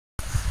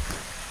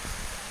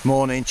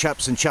Morning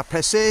chaps and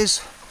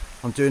chapesses.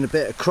 I'm doing a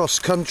bit of cross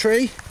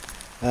country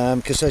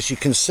because as you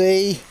can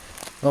see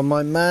on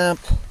my map,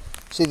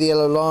 see the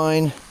yellow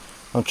line,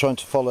 I'm trying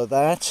to follow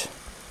that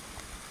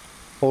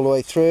all the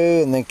way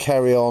through and then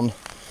carry on.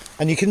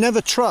 And you can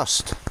never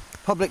trust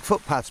public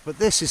footpaths, but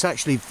this is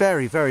actually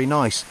very, very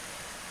nice.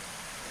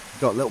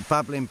 Got a little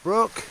babbling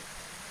brook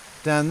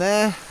down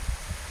there,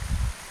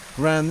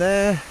 around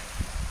there.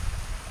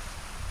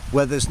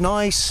 Weather's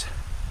nice,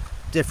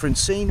 different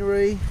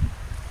scenery,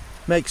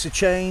 makes a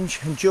change,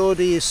 and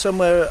Geordie is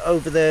somewhere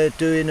over there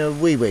doing a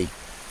wee-wee.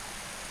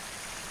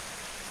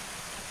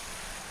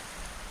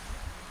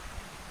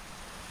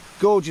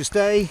 Gorgeous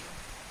day.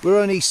 We're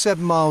only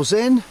 7 miles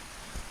in,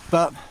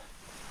 but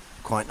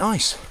quite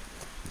nice.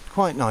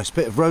 Quite nice.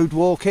 Bit of road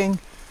walking,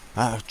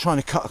 trying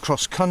to cut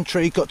across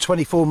country. Got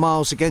 24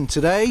 miles again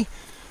today.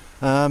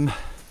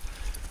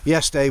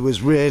 Yesterday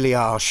was really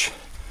harsh,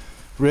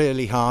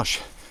 really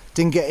harsh.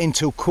 Didn't get in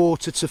till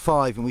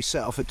 4:45 and we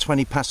set off at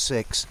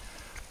 6:20.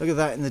 Look at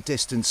that in the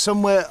distance.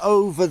 Somewhere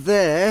over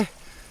there,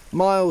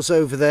 miles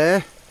over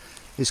there,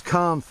 is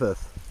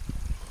Carnforth.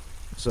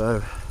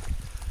 So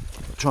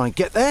I'll try and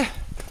get there.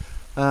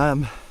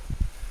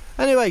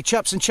 Anyway,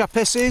 chaps and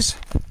chapesses,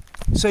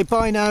 say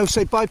bye now.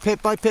 Say bye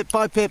Pip, bye Pip,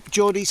 bye Pip.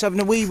 Geordie's having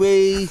a wee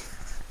wee.